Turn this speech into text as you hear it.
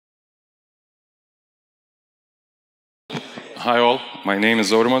Hi all, my name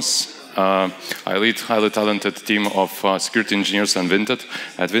is Aurimas. I lead a highly talented team of security engineers at Vinted.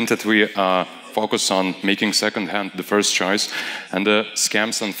 At Vinted we focus on making second-hand the first choice, and the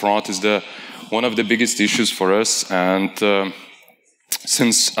scams and fraud is one of the biggest issues for us. And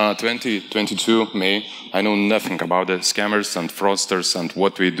since 2022 May, I know nothing about the scammers and fraudsters and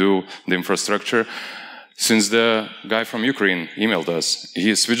what we do, the infrastructure. Since the guy from Ukraine emailed us,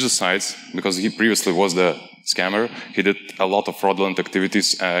 he switched the sites because he previously was the scammer. He did a lot of fraudulent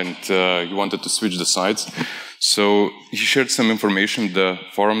activities and he wanted to switch the sites. So he shared some information, the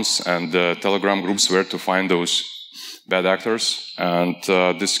forums and the Telegram groups, where to find those bad actors. And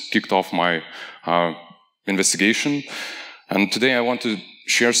this kicked off my investigation. And today I want to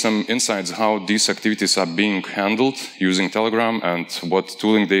share some insights how these activities are being handled using Telegram and what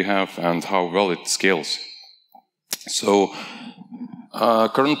tooling they have and how well it scales. So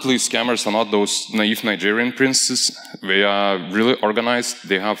currently scammers are not those naive Nigerian princes. They are really organized.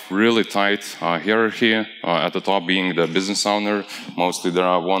 They have really tight hierarchy, at the top being the business owner. Mostly there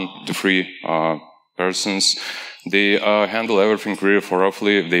are 1 to 3 persons. They handle everything really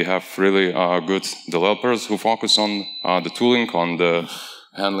thoroughly. They have really good developers who focus on the tooling, on the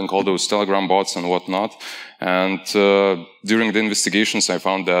handling all those Telegram bots and whatnot. And during the investigations, I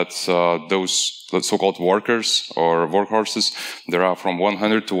found that those so-called workers or workhorses, there are from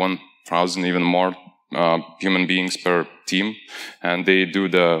 100 to 1,000, even more human beings per team. And they do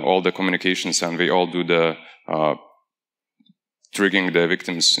all the communications, and they all do the triggering the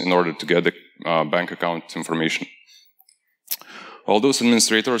victims in order to get the bank account information. All those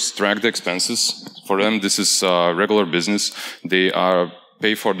administrators track the expenses. For them, this is regular business. They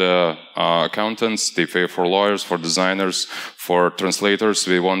pay for the accountants, they pay for lawyers, for designers, for translators.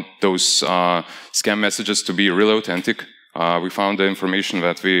 We want those scam messages to be really authentic. We found the information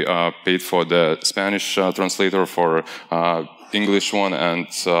that we paid for the Spanish translator, for English one, and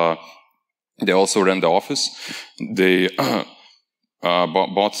they also ran the office. They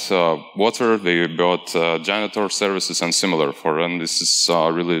bought water, they bought janitor services and similar. For them, this is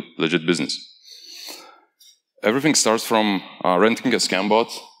really legit business. Everything starts from renting a scam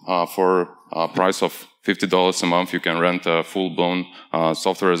bot. For a price of $50 a month, you can rent a full-blown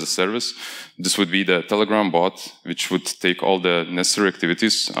software as a service. This would be the Telegram bot, which would take all the necessary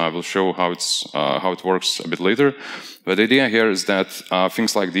activities. I will show how it works a bit later. But the idea here is that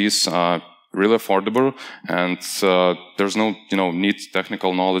things like these are really affordable, and there's no need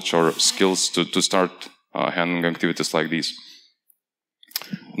technical knowledge or skills to start handling activities like these.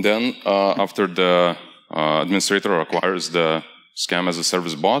 Then after the administrator acquires the scam as a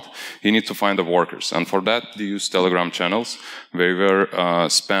service bot, he needs to find the workers. And for that, they use Telegram channels. They were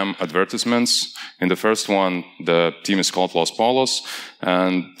spam advertisements. In the first one, the team is called Los Polos,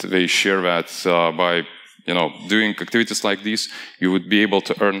 and they share that by doing activities like these, you would be able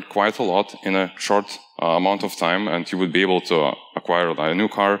to earn quite a lot in a short amount of time, and you would be able to acquire a new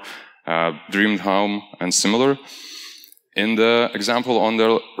car, dreamed home, and similar. In the example on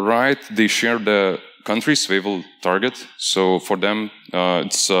the right, they share the countries they will target. So for them,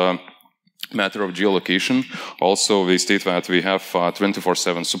 it's a matter of geolocation. Also, they state that we have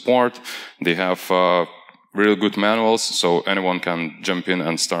 24/7 support. They have really good manuals, so anyone can jump in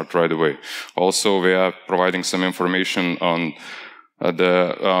and start right away. Also, we are providing some information on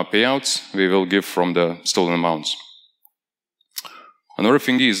the payouts we will give from the stolen amounts. Another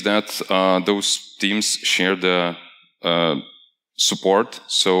thing is that those teams share the support,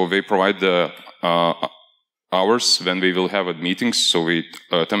 so they provide the hours when we will have meetings, so we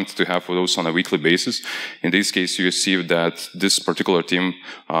attempt to have those on a weekly basis. In this case, you see that this particular team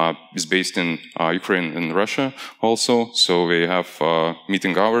is based in Ukraine and Russia also, so we have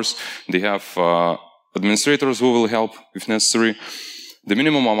meeting hours. They have administrators who will help if necessary. The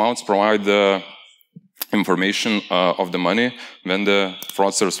minimum amounts provide the information of the money when the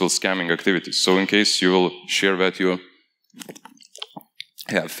fraudsters will scamming activities. So in case you will share that you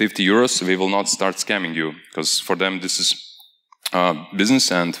have 50 euros, we will not start scamming you, because for them this is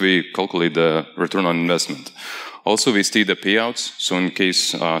business and we calculate the return on investment. Also, we state the payouts. So in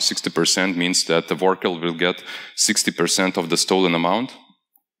case 60% means that the worker will get 60% of the stolen amount.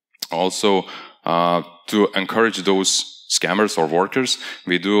 Also, to encourage those scammers or workers,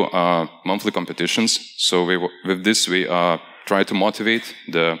 we do monthly competitions. So with this, we try to motivate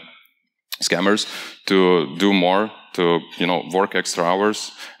the scammers to do more, to work extra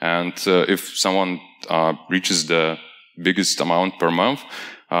hours, and if someone reaches the biggest amount per month,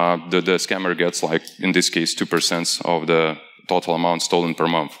 the scammer gets, like in this case, 2% of the total amount stolen per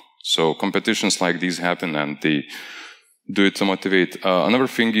month. So competitions like these happen, and they do it to motivate. Another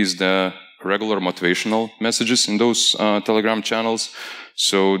thing is the regular motivational messages in those Telegram channels.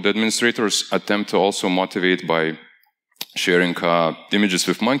 So the administrators attempt to also motivate by sharing images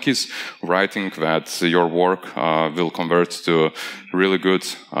with monkeys, writing that your work will convert to really good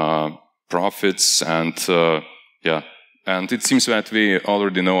profits, and yeah. And it seems that we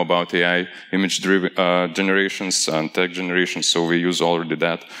already know about AI image generations and text generations, so we use already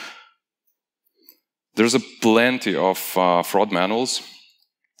that. There's a plenty of fraud manuals.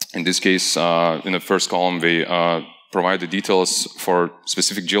 In this case, in the first column, we provide the details for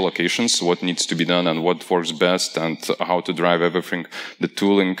specific geolocations, what needs to be done and what works best, and how to drive everything, the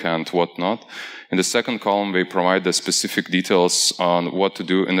tooling and whatnot. In the second column, we provide the specific details on what to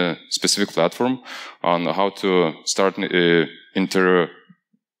do in a specific platform, on how to start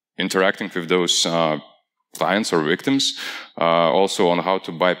interacting with those clients or victims, also on how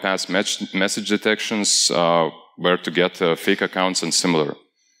to bypass message detections, where to get fake accounts and similar.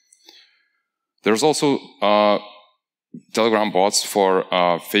 There's also Telegram bots for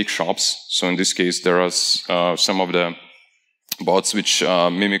fake shops. So in this case, there are some of the bots which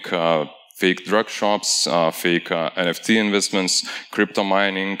mimic fake drug shops, fake NFT investments, crypto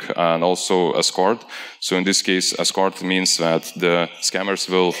mining, and also escort. So in this case, escort means that the scammers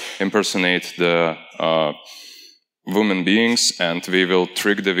will impersonate the women beings, and we will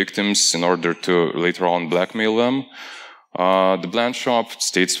trick the victims in order to later on blackmail them. The Bland shop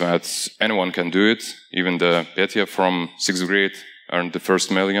states that anyone can do it. Even the Petya from 6th grade earned the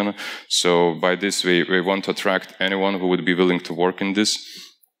first million. So by this, we want to attract anyone who would be willing to work in this.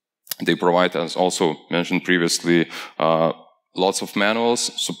 They provide, as also mentioned previously, lots of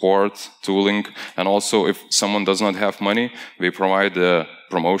manuals, support, tooling, and also if someone does not have money, we provide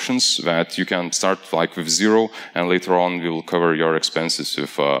promotions that you can start like with zero, and later on we will cover your expenses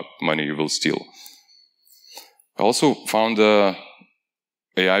with money you will steal. I also found a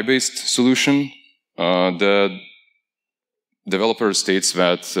AI-based solution. The developer states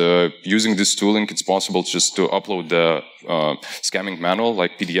that using this tooling, it's possible just to upload the scamming manual,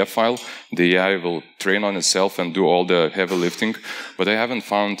 like PDF file. The AI will train on itself and do all the heavy lifting. But I haven't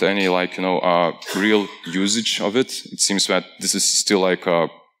found any, like, real usage of it. It seems that this is still like a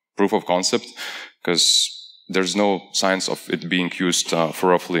proof of concept, because there's no signs of it being used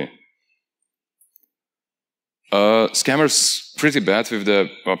thoroughly. Scammers pretty bad with the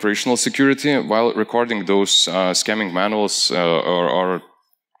operational security. While recording those scamming manuals or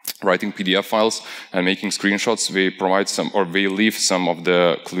writing PDF files and making screenshots, we provide some, or we leave some of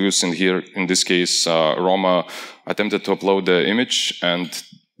the clues in here. In this case, Roma attempted to upload the image and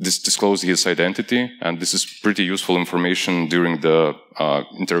disclose his identity, and this is pretty useful information during the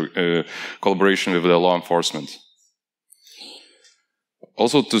collaboration with the law enforcement.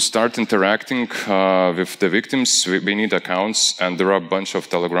 Also, to start interacting with the victims, we need accounts, and there are a bunch of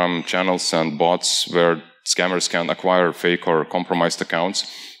Telegram channels and bots where scammers can acquire fake or compromised accounts.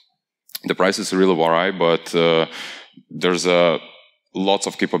 The prices really vary, but there's lots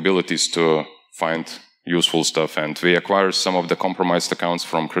of capabilities to find useful stuff, and we acquire some of the compromised accounts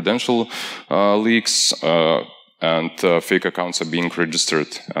from credential leaks, and fake accounts are being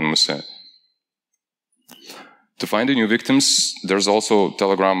registered, I must say. To find the new victims, there's also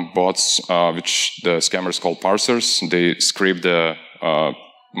Telegram bots, which the scammers call parsers. They scrape the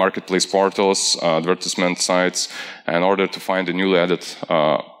marketplace portals, advertisement sites, in order to find the newly added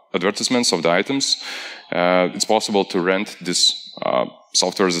advertisements of the items. It's possible to rent this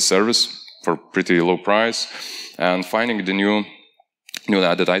software as a service for pretty low price. And finding the newly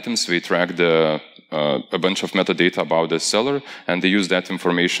added items, we track a bunch of metadata about the seller, and they use that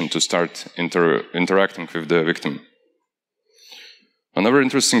information to start interacting with the victim. Another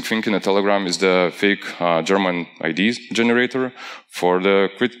interesting thing in a Telegram is the fake German ID generator. For the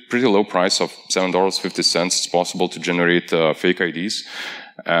pretty low price of $7.50, it's possible to generate fake IDs.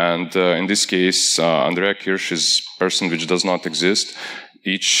 And in this case, Andrea Kirsch is a person which does not exist.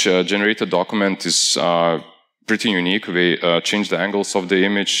 Each generated document is pretty unique. We change the angles of the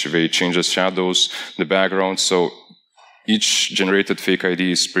image, we change the shadows, the background, so each generated fake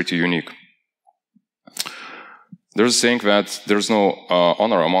ID is pretty unique. There's a saying that there's no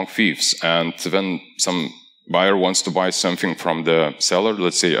honor among thieves, and when some buyer wants to buy something from the seller,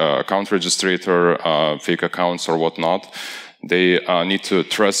 let's say account registrator, fake accounts or whatnot, they need to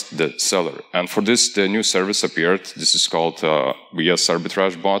trust the seller. And for this, the new service appeared. This is called VS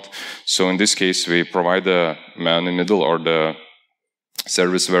Arbitrage Bot. So in this case, we provide the man in the middle, or the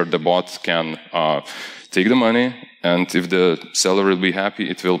service where the bot can take the money, and if the seller will be happy,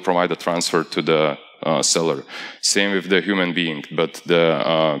 it will provide a transfer to the seller. Same with the human being, but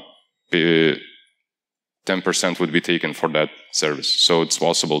the 10% would be taken for that service. So it's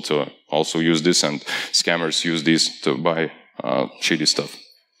possible to also use this, and scammers use this to buy shady stuff.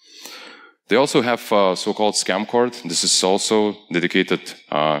 They also have so-called scam court. This is also dedicated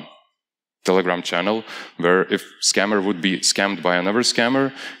Telegram channel where if scammer would be scammed by another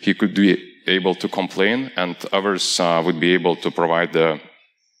scammer, he could be able to complain, and others would be able to provide the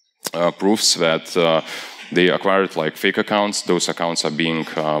proofs that they acquired like fake accounts. Those accounts are being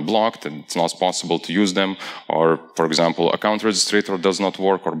blocked and it's not possible to use them. Or, for example, account registrator does not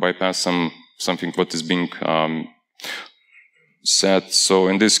work or bypass something what is being set. So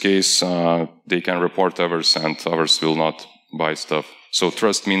in this case, they can report others and others will not buy stuff. So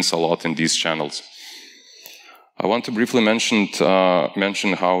trust means a lot in these channels. I want to briefly mention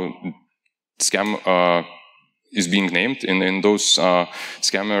how scam is being named. In those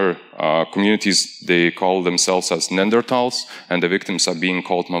scammer communities, they call themselves as Neanderthals, and the victims are being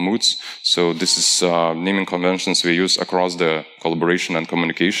called mammoths. So this is naming conventions we use across the collaboration and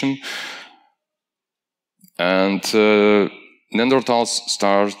communication. And Neanderthals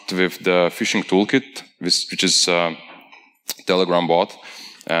start with the phishing toolkit, which is Telegram bot,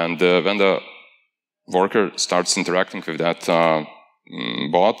 and when the worker starts interacting with that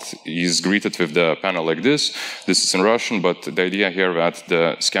bot, he's greeted with the panel like this. This is in Russian, but the idea here that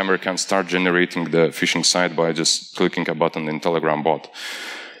the scammer can start generating the phishing site by just clicking a button in Telegram bot.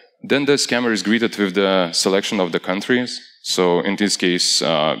 Then the scammer is greeted with the selection of the countries. So in this case,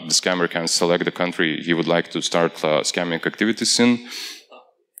 the scammer can select the country he would like to start scamming activities in.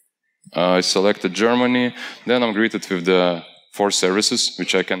 I selected Germany. Then I'm greeted with the 4 services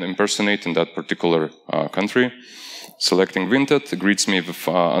which I can impersonate in that particular country. Selecting Vinted greets me with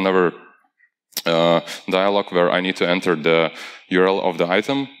another dialog where I need to enter the URL of the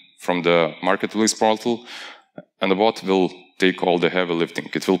item from the marketplace portal, and the bot will take all the heavy lifting.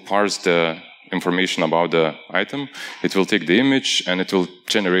 It will parse the information about the item, it will take the image, and it will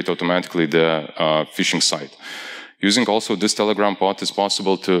generate automatically the phishing site. Using also this Telegram bot, it's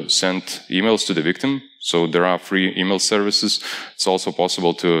possible to send emails to the victim. So there are free email services. It's also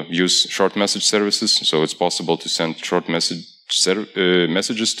possible to use short message services. So it's possible to send short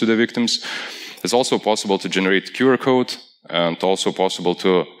messages to the victims. It's also possible to generate QR code, and also possible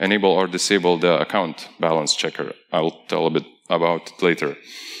to enable or disable the account balance checker. I'll tell a bit about it later.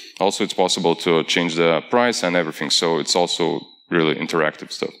 Also, it's possible to change the price and everything. So it's also really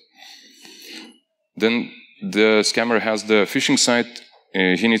interactive stuff. Then the scammer has the phishing site.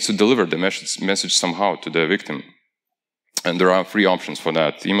 He needs to deliver the message somehow to the victim. And there are 3 options for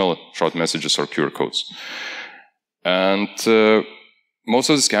that: email, short messages, or QR codes. And most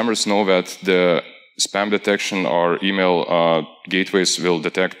of the scammers know that the spam detection or email gateways will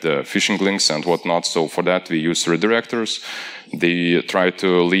detect the phishing links and whatnot. So for that, we use redirectors. They try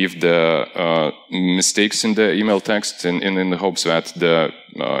to leave the mistakes in the email text in the hopes that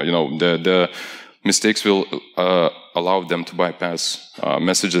the mistakes will allow them to bypass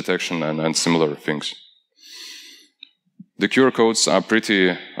message detection and similar things. The QR codes are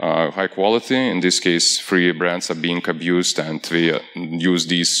pretty high quality. In this case, 3 brands are being abused, and we use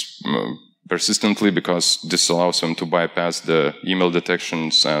these persistently because this allows them to bypass the email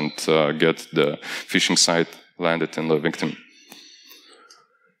detections and get the phishing site landed in the victim.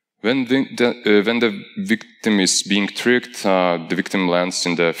 When the victim is being tricked, the victim lands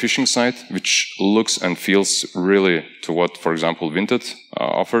in the phishing site, which looks and feels really to what, for example, Vinted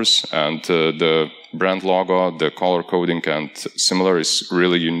offers. And the brand logo, the color coding, and similar is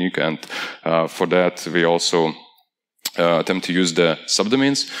really unique. And for that, we also attempt to use the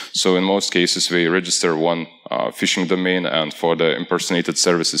subdomains. So in most cases, we register one phishing domain, and for the impersonated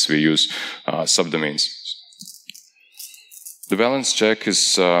services, we use subdomains. The balance check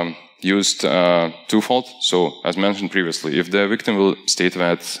is used twofold. So, as mentioned previously, if the victim will state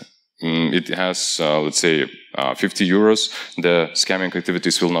that it has, let's say, 50 euros, the scamming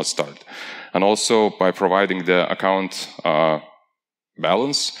activities will not start. And also, by providing the account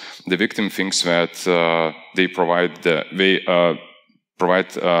balance, the victim thinks that they provide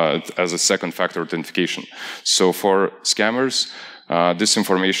as a second factor authentication. So, for scammers, this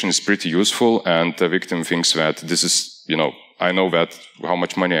information is pretty useful, and the victim thinks that this is, I know that how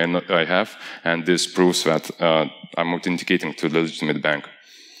much money I have, and this proves that I'm authenticating to a legitimate bank.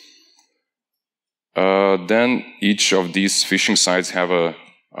 Then each of these phishing sites have a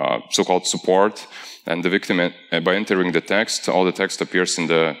so-called support, and the victim, by entering the text, all the text appears in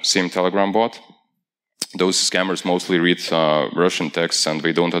the same Telegram bot. Those scammers mostly read Russian texts, and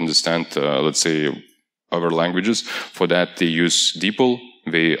they don't understand, let's say, other languages. For that, they use DeepL.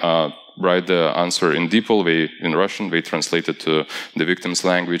 They write the answer in DeepL, in Russian, they translate it to the victim's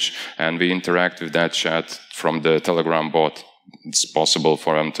language, and we interact with that chat from the Telegram bot. It's possible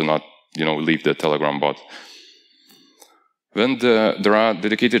for them to not, leave the Telegram bot. Then there are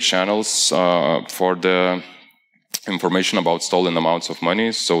dedicated channels for the information about stolen amounts of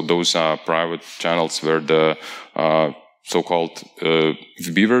money. So those are private channels where the so-called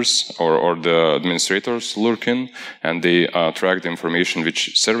beavers or the administrators lurk in, and they track the information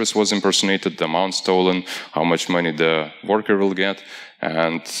which service was impersonated, the amount stolen, how much money the worker will get,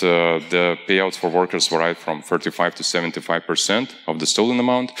 and the payouts for workers vary from 35 to 75% of the stolen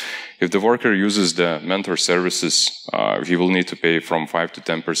amount. If the worker uses the mentor services, he will need to pay from 5 to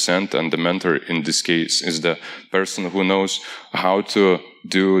 10%, and the mentor in this case is the person who knows how to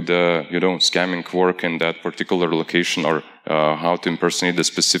do the scamming work in that particular location, or how to impersonate the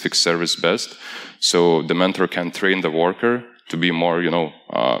specific service best. So the mentor can train the worker to be more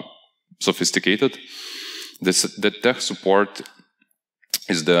sophisticated. The tech support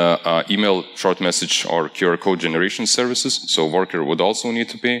is the email, short message, or QR code generation services. So worker would also need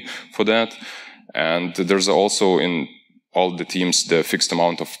to pay for that. And there's also in all the teams the fixed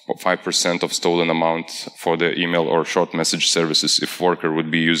amount of 5% of stolen amount for the email or short message services if worker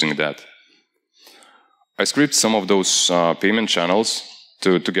would be using that. I script some of those payment channels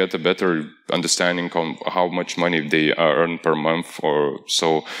to get a better understanding on how much money they earn per month or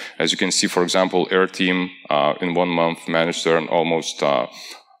so. As you can see, for example, Air Team in 1 month managed to earn almost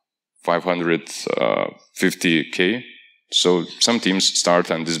 550K. So some teams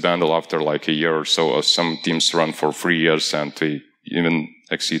start and disbandle after like a year or so, or some teams run for 3 years and they even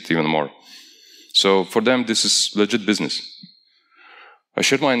exceed even more. So for them, this is legit business. I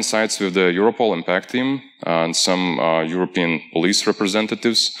shared my insights with the Europol Impact team and some European police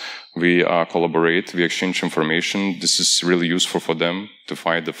representatives. We collaborate, we exchange information. This is really useful for them to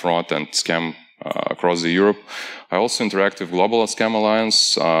fight the fraud and scam across Europe. I also interact with Global Scam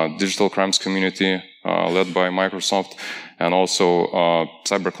Alliance, digital crimes community led by Microsoft, and also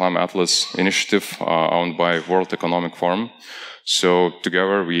Cybercrime Atlas initiative owned by World Economic Forum. So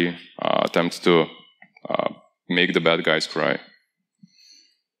together we attempt to make the bad guys cry.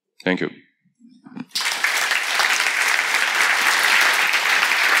 Thank you.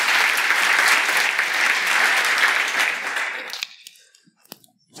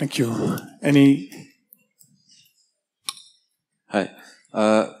 Thank you. Any? Hi.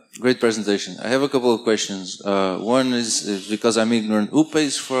 Great presentation. I have a couple of questions. One is because I'm ignorant, who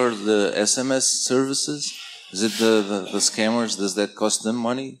pays for the SMS services? Is it the scammers? Does that cost them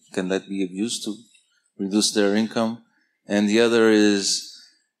money? Can that be abused to reduce their income? And the other is,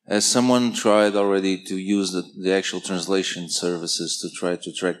 has someone tried already to use the actual translation services to try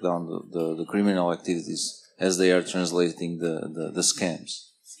to track down the criminal activities as they are translating the scams?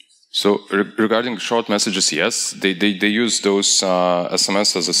 So regarding short messages, yes, they use those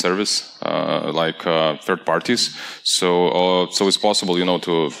SMS as a service, like third parties. So it's possible,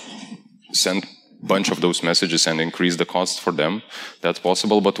 to send bunch of those messages and increase the cost for them. That's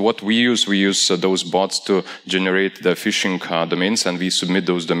possible. But what we use those bots to generate the phishing domains, and we submit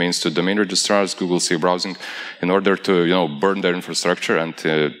those domains to domain registrars, Google Safe Browsing, in order to burn their infrastructure, and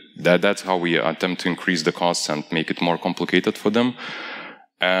that's how we attempt to increase the costs and make it more complicated for them.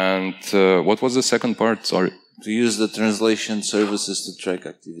 And what was the second part? Sorry. To use the translation services to track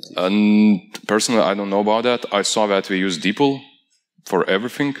activity. Personally, I don't know about that. I saw that we use DeepL for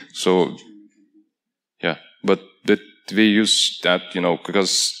everything. So yeah, but we use that,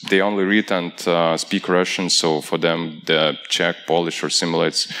 because they only read and speak Russian. So for them, the Czech, Polish, or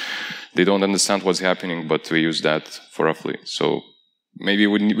simulates, they don't understand what's happening, but we use that for roughly. So maybe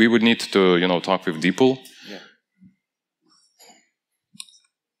we would need to, talk with DeepL. Yeah.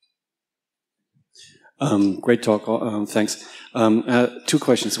 Great talk. Thanks. Two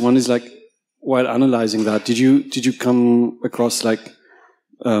questions. One is while analyzing that, did you come across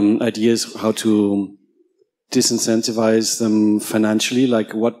ideas how to disincentivize them financially?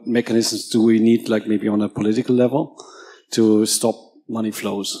 What mechanisms do we need, maybe on a political level, to stop money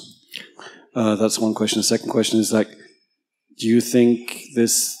flows? That's one question. The second question is do you think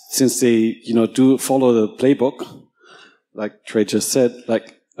this, since they do follow the playbook, like Trey just said,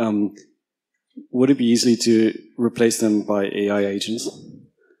 would it be easy to replace them by AI agents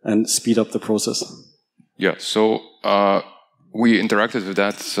and speed up the process? Yeah, so we interacted with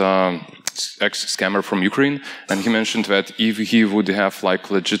that ex-scammer from Ukraine, and he mentioned that if he would have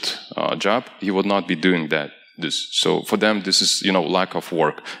legit job, he would not be doing this. So for them, this is lack of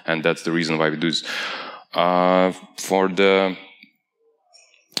work, and that's the reason why we do this. For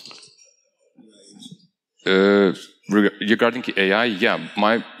regarding AI, yeah,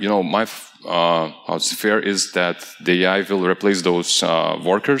 my fear is that the AI will replace those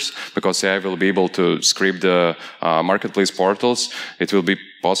workers, because AI will be able to scrape the marketplace portals. It will be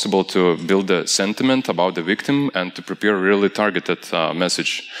possible to build a sentiment about the victim and to prepare a really targeted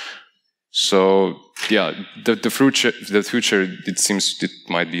message. So yeah, the future, it seems it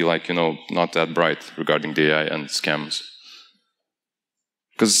might be like, not that bright regarding the AI and scams.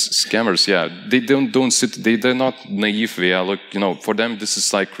 Because scammers, yeah, they don't sit, they're not naive. They are like, for them, this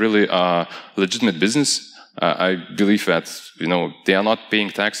is like really a legitimate business. I believe that, they are not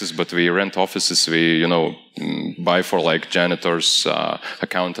paying taxes, but they rent offices. They, buy for like janitors,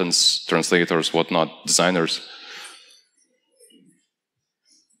 accountants, translators, whatnot, designers.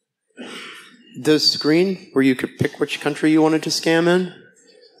 The screen where you could pick which country you wanted to scam in,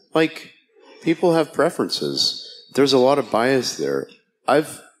 like, people have preferences. There's a lot of bias there.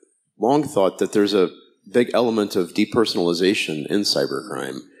 I've long thought that there's a big element of depersonalization in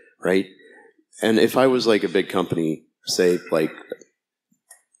cybercrime, right? And if I was like a big company, say like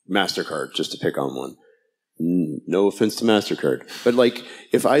MasterCard, just to pick on one, no offense to MasterCard, but like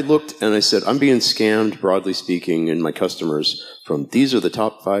if I looked and I said, I'm being scammed, broadly speaking, in my customers from these are the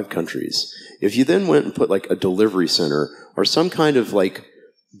top 5 countries. If you then went and put like a delivery center or some kind of like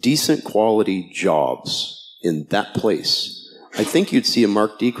decent quality jobs in that place, I think you'd see a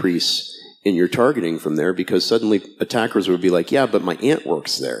marked decrease in your targeting from there, because suddenly attackers would be like, yeah, but my aunt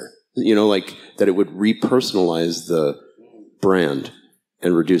works there. Like that it would repersonalize the brand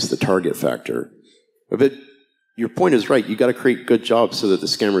and reduce the target factor. But your point is right. You got to create good jobs so that the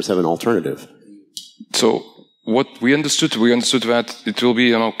scammers have an alternative. So what we understood that it will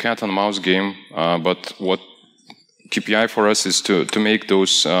be cat and mouse game. But what KPI for us is to make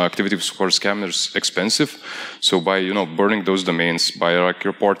those activities for scammers expensive. So by burning those domains, by like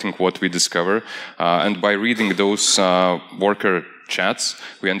reporting what we discover, and by reading those worker chats,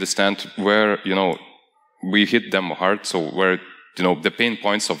 we understand where we hit them hard. So where the pain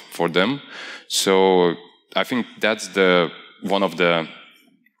points for them. So I think that's one of the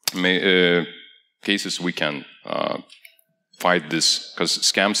cases we can fight this, because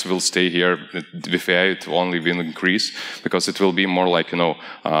scams will stay here. With AI, it will only will increase, because it will be more like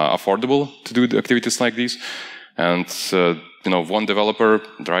affordable to do the activities like these, and one developer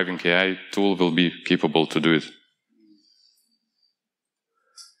driving AI tool will be capable to do it.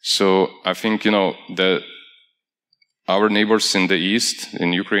 So I think our neighbors in the east,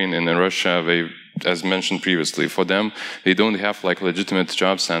 in Ukraine and in Russia, they, as mentioned previously, for them they don't have like legitimate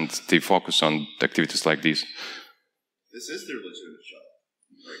jobs, and they focus on activities like these. This is their legitimate job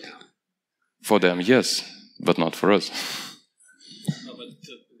right now. For them, yes, but not for us. No, but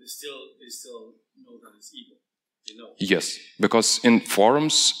they still know that it's evil. They know. Yes, because in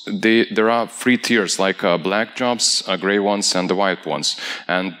forums, there are 3 tiers, like black jobs, gray ones, and the white ones.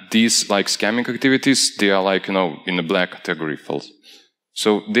 And these like scamming activities, they are like, in the black category field.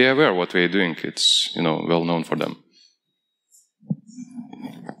 So they are aware what we are doing. It's, well known for them.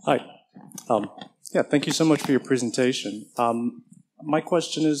 Hi. Yeah, thank you so much for your presentation. My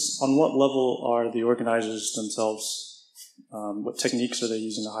question is, on what level are the organizers themselves, what techniques are they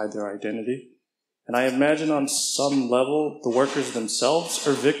using to hide their identity? And I imagine on some level, the workers themselves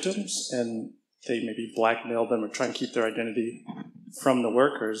are victims, and they maybe blackmail them or try and keep their identity from the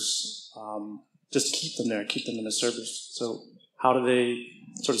workers, just to keep them there, keep them in the service. So how do they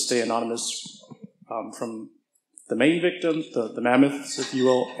sort of stay anonymous from the main victims, the mammoths, if you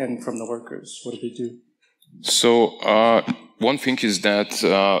will, and from the workers? What do they do? So one thing is that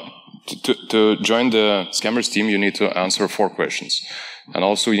to join the scammers team, you need to answer 4 questions. And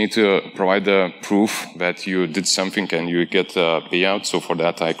also you need to provide the proof that you did something and you get a payout. So for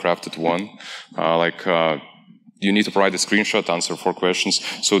that, I crafted one. You need to provide a screenshot, answer 4 questions.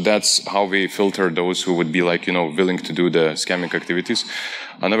 So that's how we filter those who would be like, willing to do the scamming activities.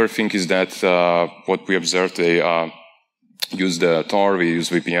 Another thing is that what we observed, they use the Tor, we use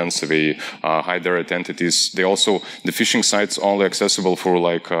VPNs, they hide their identities. The phishing sites only accessible for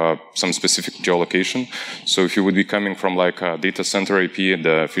like some specific geolocation. So if you would be coming from like a data center IP,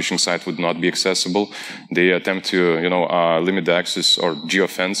 the phishing site would not be accessible. They attempt to, limit the access or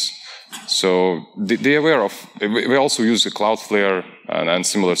geofence. So they are aware of, we also use the Cloudflare and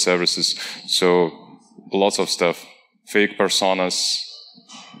similar services. So lots of stuff, fake personas.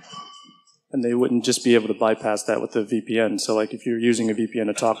 And they wouldn't just be able to bypass that with the VPN. So like if you're using a VPN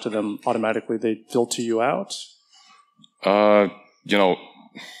to talk to them, automatically they filter you out?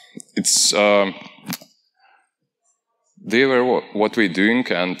 It's they were what we're doing,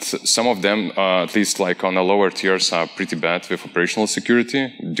 and some of them, at least like on the lower tiers, are pretty bad with operational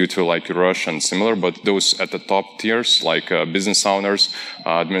security due to like rush and similar. But those at the top tiers, like business owners,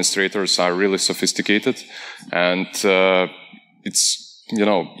 administrators, are really sophisticated, and it's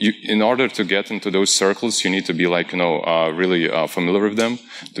in order to get into those circles, you need to be like really familiar with them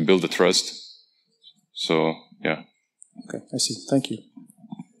to build the trust. So yeah. Okay, I see. Thank you.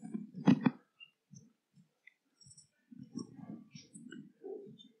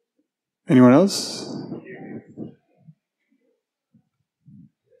 Anyone else?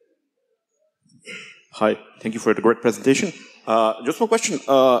 Hi, thank you for the great presentation. Just one question.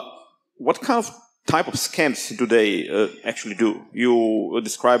 What kind of type of scams do they actually do? You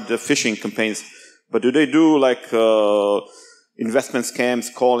described the phishing campaigns, but do they do like investment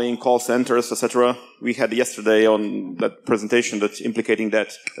scams, calling, call centers, etc.? We had yesterday on that presentation that's implicating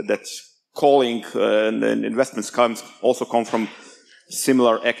that calling and investment scams also come from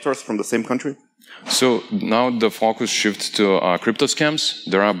similar actors from the same country? So now the focus shifts to crypto scams.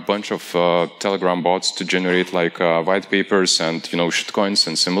 There are a bunch of Telegram bots to generate like white papers and shitcoins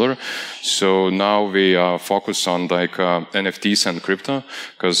and similar. So now we focus on like NFTs and crypto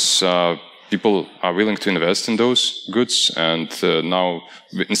because people are willing to invest in those goods. And now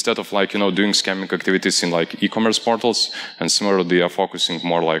instead of like doing scamming activities in like e-commerce portals and similar, they are focusing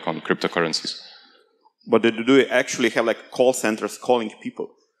more like on cryptocurrencies. But do they actually have like call centers calling people?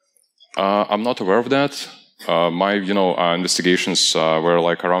 I'm not aware of that. My, investigations were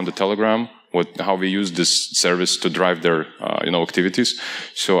like around the Telegram, how we use this service to drive their, activities.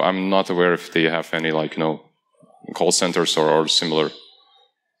 So I'm not aware if they have any like, call centers or similar.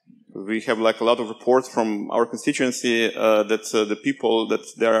 We have like a lot of reports from our constituency that the people that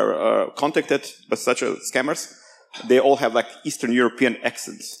they are contacted by such scammers, they all have like Eastern European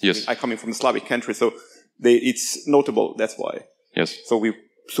accents. Yes. I coming from a Slavic country, so it's notable. That's why. Yes. So we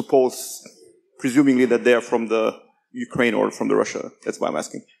suppose, presumably, that they are from the Ukraine or from the Russia. That's why I'm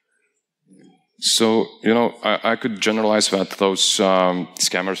asking. So, I could generalize that those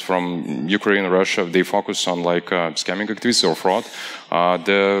scammers from Ukraine and Russia, they focus on like scamming activities or fraud.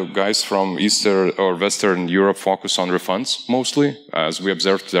 The guys from Eastern or Western Europe focus on refunds mostly. As we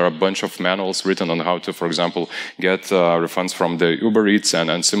observed, there are a bunch of manuals written on how to, for example, get refunds from the Uber Eats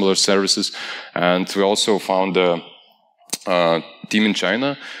and similar services. And we also found a team in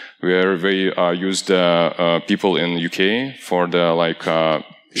China where we used people in UK for the like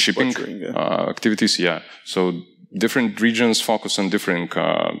shipping activities. Yeah. So different regions focus on different,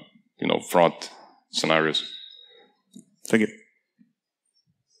 fraud scenarios. Thank you.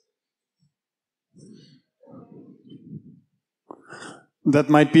 That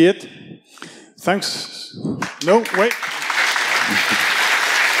might be it. Thanks. No, wait.